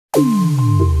നമസ്കാരം,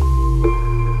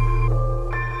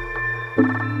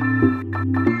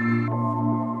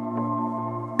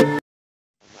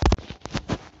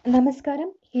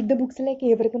 ഹിഡ് ബുക്സിലേക്ക്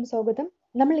ഏവർക്കും സ്വാഗതം.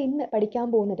 നമ്മൾ ഇന്ന് പഠിക്കാൻ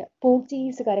പോകുന്നത്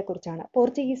പോർച്ചുഗീസുകാരെ കുറിച്ചാണ്.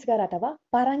 പോർച്ചുഗീസുകാർ അഥവാ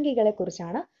പറങ്കികളെ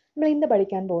കുറിച്ചാണ് നമ്മൾ ഇന്ന്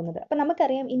പഠിക്കാൻ പോകുന്നത്. അപ്പൊ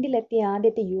നമുക്കറിയാം, ഇന്ത്യയിലെത്തിയ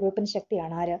ആദ്യത്തെ യൂറോപ്യൻ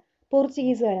ശക്തിയാണ് ആര്?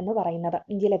 പോർച്ചുഗീസുകാരെന്ന് പറയുന്നത്.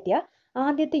 ഇന്ത്യയിലെത്തിയ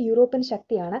ആദ്യത്തെ യൂറോപ്യൻ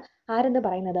ശക്തിയാണ് ആരെന്ന്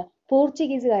പറയുന്നത്?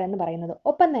 പോർച്ചുഗീസുകാരെന്ന് പറയുന്നത്.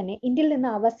 ഒപ്പം തന്നെ ഇന്ത്യയിൽ നിന്ന്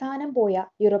അവസാനം പോയ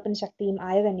യൂറോപ്യൻ ശക്തിയും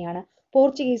ആര് തന്നെയാണ്?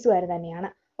 പോർച്ചുഗീസുകാർ തന്നെയാണ്.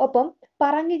 ഒപ്പം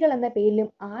പറങ്കികൾ എന്ന പേരിലും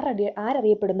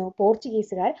ആരറിയപ്പെടുന്നു?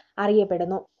 പോർച്ചുഗീസുകാർ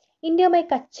അറിയപ്പെടുന്നു. ഇന്ത്യയുമായി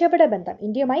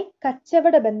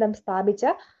കച്ചവട ബന്ധം സ്ഥാപിച്ച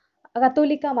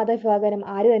കത്തോലിക്ക മതവിഭാഗം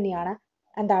ആര് തന്നെയാണ്?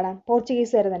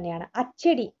 പോർച്ചുഗീസുകാർ തന്നെയാണ്.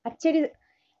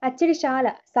 അച്ചടിശാല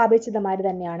സ്ഥാപിച്ചതുമാര്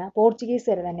തന്നെയാണ്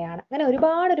പോർച്ചുഗീസുകാർ തന്നെയാണ്. അങ്ങനെ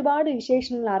ഒരുപാട്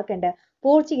വിശേഷണങ്ങൾ ആർക്കുണ്ട്?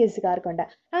 പോർച്ചുഗീസുകാർക്കുണ്ട്.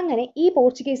 അങ്ങനെ ഈ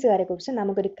പോർച്ചുഗീസുകാരെ കുറിച്ച്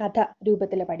നമുക്കൊരു കഥ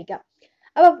രൂപത്തിൽ പഠിക്കാം.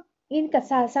 അപ്പൊ ഈ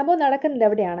സംഭവം നടക്കുന്നത്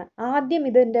എവിടെയാണ്? ആദ്യം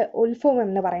ഇതിന്റെ ഉത്ഭവം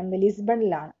എന്ന് പറയുന്നത്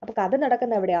ലിസ്ബണിലാണ്. അപ്പൊ കഥ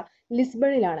നടക്കുന്നത് എവിടെയാ?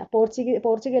 ലിസ്ബണിലാണ്.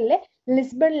 പോർച്ചുഗലിലെ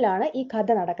ലിസ്ബണിലാണ് ഈ കഥ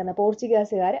നടക്കുന്നത്.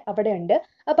 പോർച്ചുഗീസുകാർ അവിടെ ഉണ്ട്.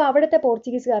 അപ്പൊ അവിടുത്തെ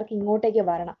പോർച്ചുഗീസുകാർക്ക് ഇങ്ങോട്ടേക്ക്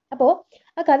വരണം. അപ്പോ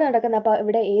ആ കഥ നടക്കുന്ന അപ്പൊ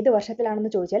ഇവിടെ ഏത്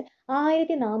വർഷത്തിലാണെന്ന് ചോദിച്ചാൽ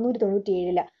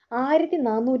 1497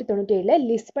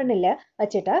 ലിസ്ബണില്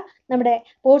വച്ചിട്ട് നമ്മുടെ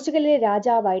പോർച്ചുഗലിലെ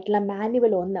രാജാവായിട്ടുള്ള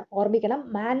മാനുവൽ ഒന്ന്, ഓർമ്മിക്കണം,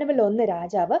 മാനുവൽ ഒന്ന്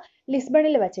രാജാവ്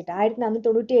ലിസ്ബണിൽ വെച്ചിട്ട്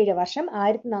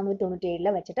 1497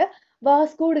 വെച്ചിട്ട്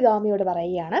വാസ്കോഡ് ഗാമയോട്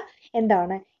പറയുകയാണ്,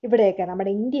 എന്താണ് ഇവിടെയൊക്കെ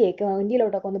നമ്മുടെ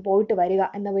ഇന്ത്യയിലോട്ടൊക്കെ ഒന്ന് പോയിട്ട് വരിക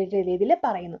എന്ന രീതിയിൽ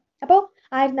പറയുന്നു. അപ്പോൾ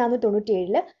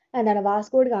 1497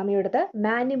 വാസ്കോഡ് ഗാമയോടത്ത്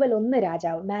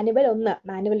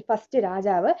മാനുവൽ ഫസ്റ്റ്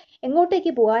രാജാവ്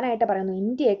എങ്ങോട്ടേക്ക് പോകാനായിട്ട് പറയുന്നു?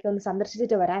 ഇന്ത്യയൊക്കെ ഒന്ന്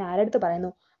സന്ദർശിച്ചിട്ട് വരാൻ ആരെടുത്ത്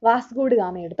പറയുന്നു? വാസ്കോഡ്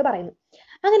ഗാമയെടുത്ത് പറയുന്നു.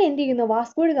 അങ്ങനെ എന്ത് ചെയ്യുന്നു?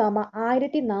 വാസ്കോഡ് ഗാമ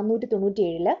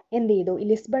 1497 എന്ത് ചെയ്തു?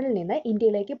 ലിസ്ബണിൽ നിന്ന്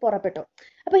ഇന്ത്യയിലേക്ക് പുറപ്പെട്ടു.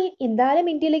 അപ്പൊ എന്തായാലും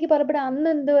ഇന്ത്യയിലേക്ക് പുറപ്പെടാൻ അന്ന്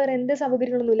എന്ത്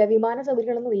സൗകര്യങ്ങളൊന്നും ഇല്ല, വിമാന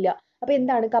സൗകര്യങ്ങളൊന്നും ഇല്ല. അപ്പൊ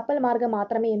എന്താണ്? കപ്പൽ മാർഗം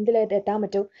മാത്രമേ ഇന്ത്യയിലോട്ട് എത്താൻ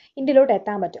പറ്റൂ.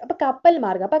 അപ്പൊ കപ്പൽ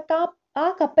മാർഗം, ആ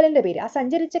കപ്പലിന്റെ പേര്, ആ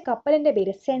സഞ്ചരിച്ച കപ്പലിന്റെ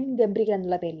പേര് സെന്റ് ഗബ്രിയൽ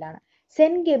എന്നുള്ള പേരിലാണ്.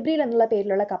 സെന്റ് ഗബ്രിയൽ എന്നുള്ള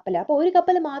പേരിലുള്ള കപ്പൽ. അപ്പൊ ഒരു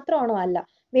കപ്പൽ മാത്രമാണോ? അല്ല,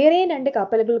 വേറെയും 2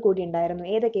 കപ്പലുകൾ കൂടി ഉണ്ടായിരുന്നു.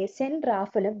 ഏതൊക്കെ? സെന്റ്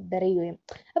റാഫലും ബെറിയുയും.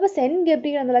 അപ്പൊ സെന്റ്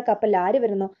ഗബ്രിയൽ എന്നുള്ള കപ്പലിൽ ആര്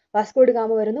വരുന്നു? വാസ്കോഡ്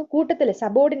ഗാമ വരുന്നു. കൂട്ടത്തിൽ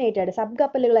സബോർഡിനേറ്റഡ് സബ്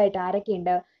കപ്പലുകളായിട്ട്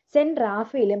ആരൊക്കെയുണ്ട്? സെന്റ്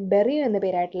റാഫേലും ബെറിയും എന്ന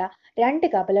പേരായിട്ടുള്ള 2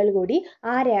 കപ്പലുകൾ കൂടി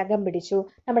ആരെ അകം പിടിച്ചു?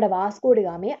 നമ്മുടെ വാസ്കോഡ്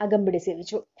ഗാമയെ അകം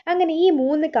പിടിച്ചിരിച്ചു. അങ്ങനെ ഈ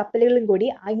 3 കപ്പലുകളും കൂടി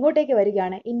ഇങ്ങോട്ടേക്ക്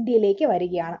വരികയാണ്, ഇന്ത്യയിലേക്ക്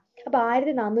വരികയാണ്. അപ്പൊ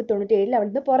 1497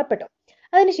 അവിടുന്ന് പുറപ്പെട്ടു.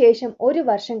 അതിനുശേഷം ഒരു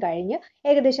വർഷം കഴിഞ്ഞ്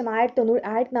ഏകദേശം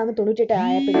 1498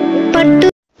 ആയപ്പോഴത്തേക്ക്,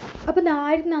 അപ്പൊ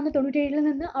 1497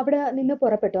 നിന്ന് അവിടെ നിന്ന്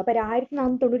പുറപ്പെട്ടു. അപ്പൊ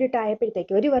 1498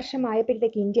 ആയപ്പോഴത്തേക്ക്, ഒരു വർഷം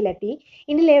ആയപ്പോഴത്തേക്ക് ഇന്ത്യയിലെത്തി.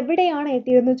 ഇന്ത്യയിൽ എവിടെയാണ്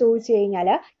എത്തിയതെന്ന് ചോദിച്ചു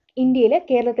കഴിഞ്ഞാല്, ഇന്ത്യയില്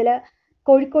കേരളത്തില്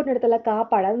കോഴിക്കോടിനടുത്തുള്ള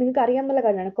കാപ്പാട്, അത് നിങ്ങൾക്ക് അറിയാമെന്നുള്ള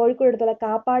കാര്യമാണ്. കോഴിക്കോടിനടുത്തുള്ള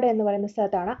കാപ്പാട് എന്ന് പറയുന്ന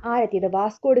സ്ഥലത്താണ് ആരെത്തിയത്?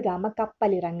 വാസ്കോഡ് ഗാമ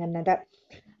കപ്പലിറങ്ങുന്നത്.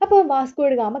 അപ്പോൾ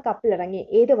വാസ്കോഡ് ഗാമ കപ്പലിറങ്ങി.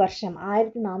 ഏത് വർഷം?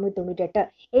 1498.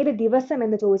 ഏത് ദിവസം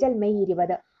എന്ന് ചോദിച്ചാൽ May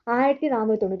 20.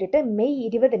 1498 May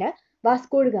 20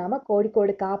 വാസ്കോഡ് gamma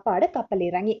Kozhikode Kappad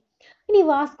കപ്പലിറങ്ങി. ഇനി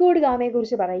വാസ്കോഡ് ഗാമയെ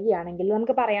കുറിച്ച് പറയുകയാണെങ്കിൽ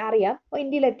നമുക്ക് അറിയാം,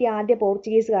 ഇന്ത്യയിലെത്തിയ ആദ്യ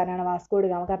പോർച്ചുഗീസുകാരനാണ് വാസ്കോഡ്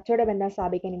ഗാമ. കച്ചവട ബന്ധം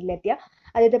സ്ഥാപിക്കാൻ ഇന്ത്യയിലെത്തിയ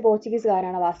ആദ്യത്തെ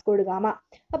പോർച്ചുഗീസുകാരനാണ് വാസ്കോഡ് ഗാമ.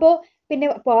 അപ്പോൾ പിന്നെ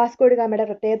വാസ്കോഡ് ഗാമയുടെ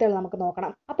പ്രത്യേകതകൾ നമുക്ക്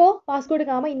നോക്കണം. അപ്പോൾ വാസ്കോഡ്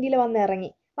ഗാമ ഇന്ത്യയിൽ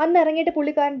വന്നിറങ്ങിയിട്ട്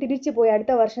പുള്ളിക്കാരൻ തിരിച്ചുപോയി.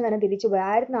 അടുത്ത വർഷം തന്നെ തിരിച്ചുപോയി.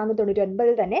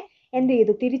 1499 തന്നെ എന്ത്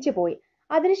ചെയ്തു? തിരിച്ചുപോയി.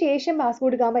 അതിനുശേഷം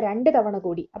വാസ്കോഡ് ഗാമ 2 തവണ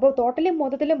കൂടി. അപ്പോൾ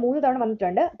മൊത്തത്തിൽ 3 തവണ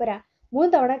വന്നിട്ടുണ്ട്. അപ്പൊ 3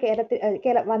 തവണ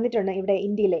വന്നിട്ടുണ്ട് ഇവിടെ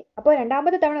ഇന്ത്യയിലെ. അപ്പോൾ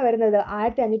രണ്ടാമത്തെ തവണ വരുന്നത്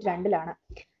 1502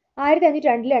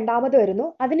 1502 രണ്ടാമത് വരുന്നു.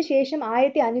 അതിനുശേഷം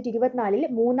 1524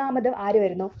 മൂന്നാമത് ആര്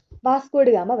വരുന്നു?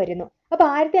 വാസ്കോഡ് ഗാമ വരുന്നു. അപ്പൊ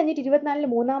 1524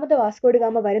 മൂന്നാമത് വാസ്കോഡ്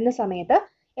ഗാമ വരുന്ന സമയത്ത്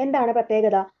എന്താണ്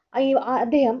പ്രത്യേകത?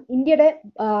 അദ്ദേഹം ഇന്ത്യയുടെ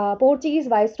പോർച്ചുഗീസ്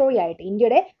വൈസ്രോയി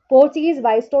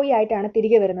ആയിട്ടാണ്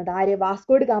തിരികെ വരുന്നത്. ആര്?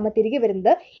 വാസ്കോഡ് ഗാമ തിരികെ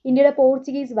വരുന്നത് ഇന്ത്യയുടെ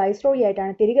പോർച്ചുഗീസ് വൈസ്രോയി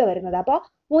ആയിട്ടാണ് തിരികെ വരുന്നത്. അപ്പോൾ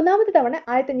മൂന്നാമത്തെ തവണ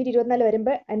 1524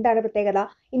 വരുമ്പോൾ എന്താണ് പ്രത്യേകത?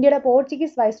 ഇന്ത്യയുടെ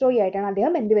പോർച്ചുഗീസ് വൈസ്രോയി ആയിട്ടാണ്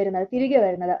അദ്ദേഹം തിരികെ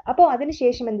വരുന്നത്. അപ്പോൾ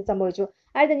അതിനുശേഷം എന്ത് സംഭവിച്ചു?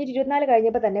 1524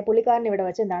 കഴിഞ്ഞപ്പോൾ തന്നെ പുള്ളിക്കാരൻ ഇവിടെ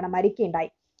വെച്ച് മരിക്കുകയുണ്ടായി.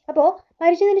 അപ്പോൾ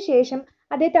മരിച്ചതിന് ശേഷം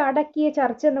അദ്ദേഹത്തെ അടക്കിയ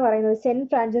ചർച്ച് എന്ന് പറയുന്നത് സെന്റ്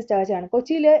ഫ്രാൻസിസ് ചർച്ചാണ്.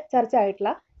 കൊച്ചിയിലെ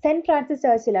ചർച്ചായിട്ടുള്ള സെന്റ് ഫ്രാൻസിസ്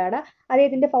ചർച്ചിലാണ്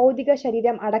അദ്ദേഹത്തിന്റെ ഭൗതിക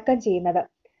ശരീരം അടക്കം ചെയ്യുന്നത്.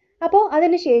 അപ്പോൾ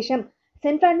അതിനുശേഷം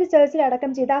സെന്റ് ഫ്രാൻസിസ് ചർച്ചിൽ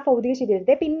അടക്കം ചെയ്ത ആ ഭൗതിക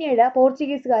ശരീരത്തെ പിന്നീട്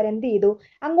പോർച്ചുഗീസുകാർ എന്ത് ചെയ്തു?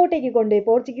 അങ്ങോട്ടേക്ക്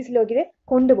പോർച്ചുഗീസിലേക്ക്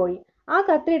കൊണ്ടുപോയി. ആ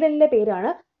കത്തീഡ്രലിന്റെ പേരാണ്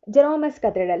ജെറോമസ്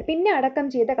കത്തീഡ്രൽ. പിന്നെ അടക്കം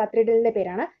ചെയ്ത കത്തീഡ്രലിന്റെ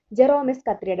പേരാണ് ജെറോമസ്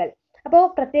കത്തീഡ്രൽ. അപ്പോൾ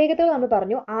പ്രത്യേകതകൾ നമ്മൾ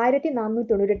പറഞ്ഞു.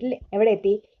 1498 എവിടെ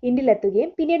എത്തി? ഇന്ത്യയിലെത്തുകയും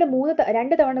പിന്നീട്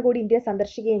 2 തവണ കൂടി ഇന്ത്യ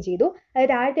സന്ദർശിക്കുകയും ചെയ്തു.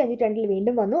 അതായത് 1502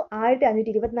 വീണ്ടും വന്നു,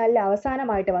 1524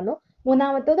 അവസാനമായിട്ട് വന്നു.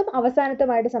 മൂന്നാമത്തതും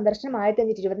അവസാനത്തുമായിട്ട് സന്ദർശനം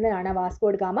 1524 വാസ്കോ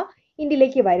ഡ ഗാമ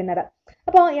ഇന്ത്യയിലേക്ക് വരുന്നത്.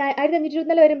 അപ്പോൾ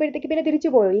 1524 വരുമ്പോഴത്തേക്ക് പിന്നെ തിരിച്ചു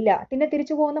പോയോ? ഇല്ല. പിന്നെ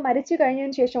തിരിച്ചു പോകുന്ന മരിച്ചു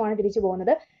കഴിഞ്ഞതിന് ശേഷമാണ് തിരിച്ചു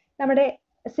പോകുന്നത്. നമ്മുടെ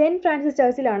സെന്റ് ഫ്രാൻസിസ്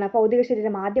ചർച്ചിലാണ് ഭൗതിക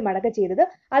ശരീരം ആദ്യം അടക്കം ചെയ്തത്.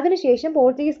 അതിനുശേഷം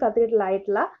പോർച്ചുഗീസ്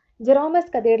കത്തീഡ്രലായിട്ടുള്ള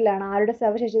ജെറോമസ് കത്തീഡ്രലാണ് ആരുടെ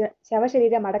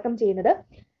ശവശരീരം അടക്കം ചെയ്യുന്നത്?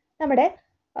 നമ്മുടെ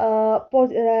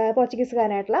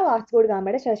പോർച്ചുഗീസുകാരനായിട്ടുള്ള വാസ്കോ ഡ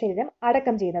ഗാമയുടെ ശവശരീരം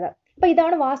അടക്കം ചെയ്യുന്നത്. അപ്പൊ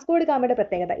ഇതാണ് വാസ്കോ ഡ ഗാമയുടെ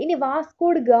പ്രത്യേകത. ഇനി വാസ്കോ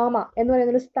ഡ ഗാമ എന്ന്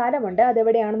പറയുന്ന ഒരു സ്ഥലമുണ്ട്.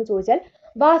 അതെവിടെയാണെന്ന് ചോദിച്ചാൽ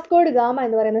വാസ്കോ ഡ ഗാമ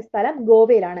എന്ന് പറയുന്ന സ്ഥലം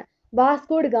ഗോവയിലാണ്.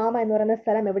 വാസ്കോ ഡ ഗാമ എന്ന് പറയുന്ന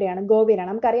സ്ഥലം എവിടെയാണ്? ഗോവയിലാണ്.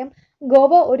 നമുക്കറിയാം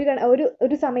ഗോവ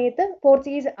ഒരു സമയത്ത്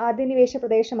പോർച്ചുഗീസ് അധിനിവേശ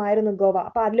പ്രദേശമായിരുന്നു ഗോവ.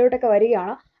 അപ്പൊ അതിലോട്ടൊക്കെ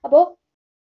വരികയാണ്. അപ്പോൾ